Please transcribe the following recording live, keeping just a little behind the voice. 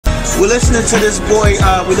We're listening to this boy,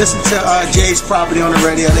 we listen to Jay's Property on the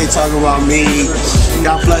radio. They talking about me.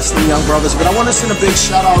 God bless them young brothers. But I want to send a big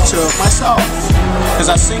shout out to myself, because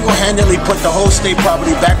I single-handedly put the whole State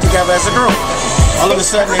Property back together as a group. All of a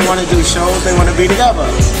sudden they want to do shows, they want to be together.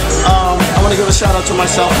 I want to give a shout out to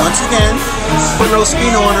myself once again. Putting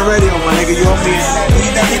Oschino on the radio, my nigga. You owe me. He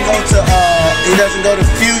doesn't go to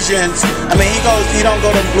Fusions. I mean, he don't go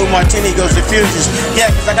to Blue Martini, he goes to Fusions. Yeah,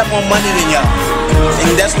 because I got more money than y'all.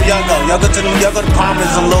 And that's where y'all go. Y'all go to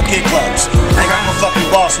Palmer's and little kid clubs. Nigga, I'm a fucking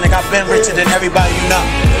boss, nigga. I've been richer than everybody you know.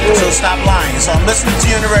 So stop lying. So I'm listening to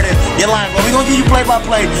you on the radio. You're lying, but we gonna give you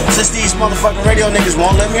play-by-play since these motherfucking radio niggas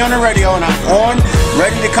won't let me on the radio, and I'm on,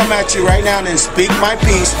 ready to come at you right now and speak my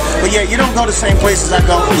piece. But yeah, you don't go the same places I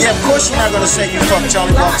go. Yeah, of course you're not gonna say you fuck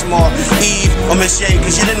Charlie Baltimore, Eve, or Miss Ye,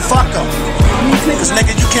 because you didn't fuck them. Because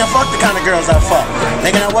nigga, you can't fuck the kind of girls I fuck.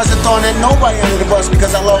 Nigga, I wasn't throwing in nobody under the bus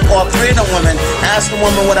because I love all three of them women. Ask the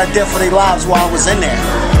women what I did for their lives while I was in there.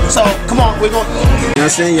 So, come on, we're going. You know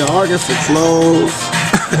what I'm saying? You're arguing for clothes.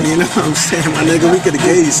 You know what I'm saying? My nigga, we could have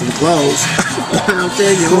gave you some clothes. You know what I'm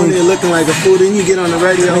saying? You're on there looking like a fool, then you get on the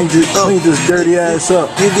radio. Clean this dirty ass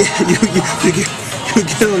up. You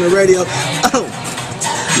get on the radio. Oh,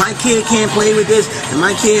 my kid can't play with this, and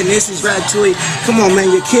my kid, and this is ratatouille. Come on, man,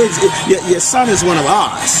 your son is one of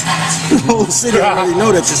ours. The whole city already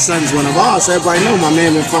know that your son's one of ours. Everybody know my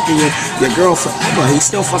man been fucking your girl forever. He's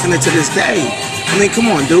still fucking her to this day. I mean, come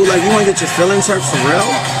on, dude. Like, you want to get your feelings hurt for real?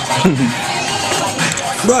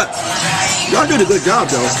 But y'all did a good job,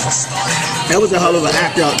 though. That was a hell of an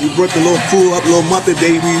act out. You brought the little crew up, little Muppet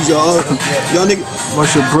babies, y'all niggas.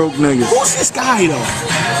 Bunch of broke niggas. Who's this guy, though?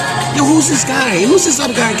 Yo, who's this guy? Who's this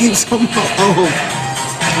other guy keeps talking about?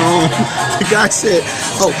 The guy said,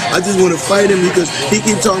 oh, I just want to fight him because he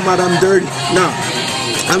keeps talking about I'm dirty. No,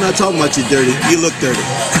 I'm not talking about you dirty. You look dirty.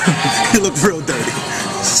 You look real dirty.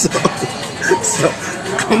 So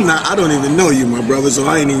I don't even know you, my brother, so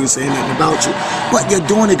I ain't even saying nothing about you. But you're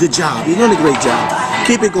doing a good job. You're doing a great job.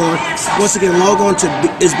 Keep it going. Once again, log on to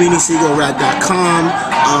isbeanieseagulrat.com.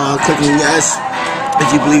 Click on yes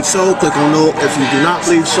if you believe so. Click on no if you do not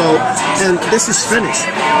believe so. And this is finished.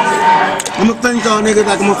 I'm gonna finish y'all niggas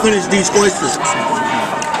like I'm gonna finish these oysters.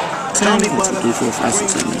 Tell me what 3, 4, 5,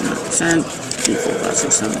 6, 7, 8, 9, 10. 3, 4, 5,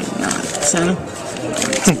 6, 7, 8, 9, 10.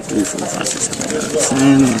 3, 4, 5, 6, 7, 8,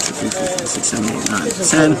 9,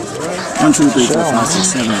 10. 1, 2, 3, 4, 5, 6,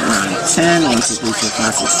 7, 8, 9, 10. 1, 2, 3, 4,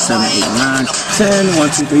 5, 6, 7, 8, 9, 10.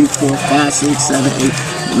 1, 2, 3, 4, 5, 6, 7, 8, 9, 10. 1, 2, 3, 4, 5, 6, 7, 8,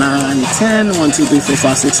 9, 10. 1, 2, 3, 4,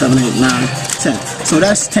 5, 6, 7, 8, 9, 10. So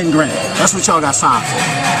that's 10 grand. That's what y'all got signed for.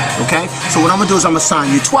 Okay? So what I'm gonna do is I'm gonna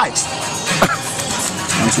sign you twice.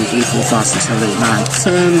 1, 2, 3, 4, 5, 6, 7, 8, 9,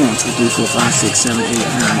 10. 1, 2, 3, 4, 5, 6, 7, 8,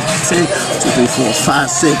 9, 10. 2, 3, 4, 5,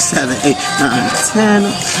 6, 7, 8, 9, 10.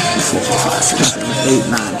 4, 5, 6, 7, 8,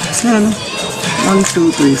 9, 10. 1,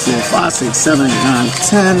 2, 3, 4, 5, 6, 7, 8, 9,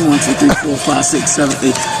 10. 1, 2, 3, 4, 5, 6, 7,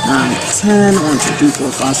 8, 9, 10. 1, 2, 3,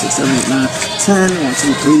 4, 5, 6, 7, 8, 9, 10. 1,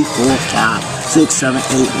 2, 3, 4, 5, 6, 7,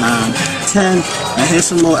 8, 9, 10. And here's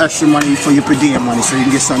some little extra money for your per diem money so you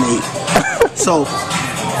can get something to eat. So,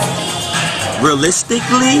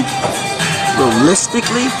 realistically,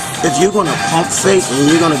 if you're gonna pump fake and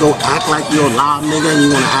you're gonna go act like you're a live nigga and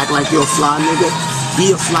you're gonna act like you're a fly nigga,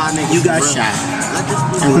 be a fly nigga. You got shot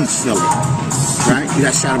in Philly, right? You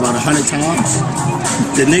got shot about 100 times.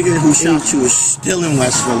 The nigga who shot you is still in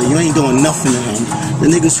West Philly. You ain't doing nothing to him. The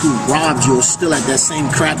niggas who robbed you are still at that same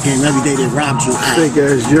crap game every day they robbed you at. Fake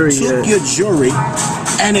ass jury. Took your jury,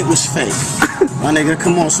 and it was fake. My nigga,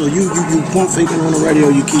 come on. So you pump faking on the radio.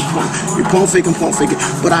 You keep pump faking.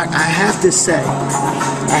 But I have to say,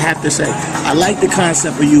 I like the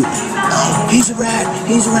concept of you. Oh, he's a rat.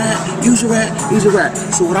 You's a rat.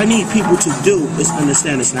 So what I need people to do is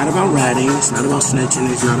understand it's not about ratting. It's not about snitching.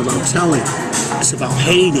 It's not about telling. It's about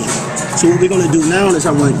hating. So what we're gonna do now is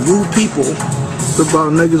I want you people. It's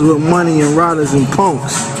about niggas with money and riders and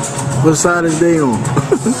punks. What side is they on?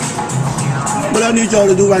 What I need y'all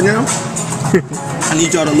to do right now, I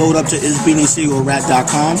need y'all to load up to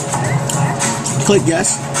isbeanieseagulrat.com. Click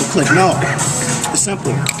yes or click no. It's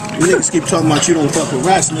simple. You niggas keep talking about you don't fuck with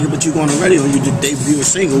rats, nigga, but you go on the radio and you debut a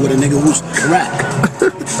single with a nigga who's a rat.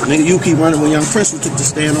 Nigga, you keep running with Young Chris who took the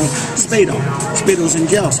stand on Spado. Spado's in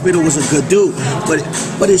jail. Spado was a good dude.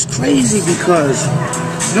 But it's crazy because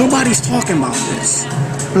nobody's talking about this.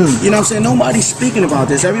 You know what I'm saying? Nobody's speaking about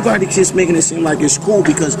this. Everybody's just making it seem like it's cool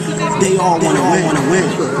because they all want to win.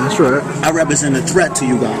 That's right. I represent a threat to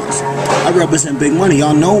you guys. I represent big money.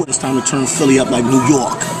 Y'all know it's time to turn Philly up like New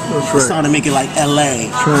York. That's right. It's time to make it like LA.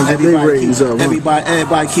 Trying to get their ratings up.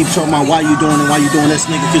 Everybody keep talking about why you doing this,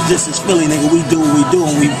 nigga, because this is Philly, nigga. We do what we do,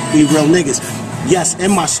 and we real niggas. Yes,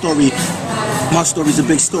 in my story's a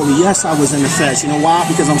big story. Yes, I was in the feds. You know why?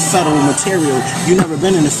 Because I'm federal material. You never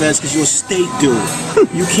been in the feds because you're a state dude.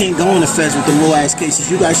 You can't go in the feds with the low ass cases.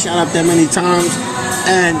 You got shot up that many times,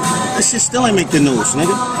 and that shit still ain't make the news,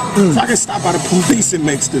 nigga. If I get stopped by the police, it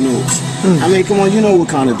makes the news. I mean, come on, you know what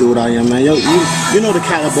kind of dude I am, man. You know the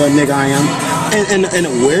caliber of nigga I am. And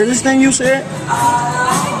the weirdest thing you said?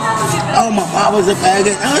 Oh, my father's a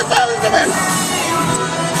faggot. Oh, my father's a faggot.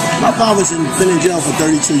 My father's been in jail for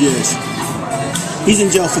 32 years. He's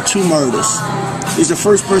in jail for 2 murders. He's the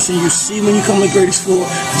first person you see when you come to grade school.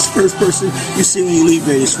 He's the first person you see when you leave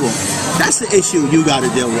grade school. That's the issue you got to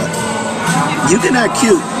deal with. You can act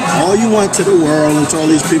cute all you want to the world and to all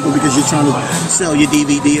these people because you're trying to sell your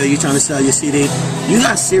DVD or you're trying to sell your CD. You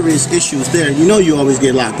got serious issues there. You know you always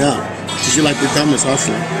get locked up because you're like the dumbest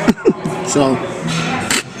hustler. So,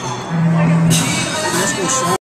 let's go.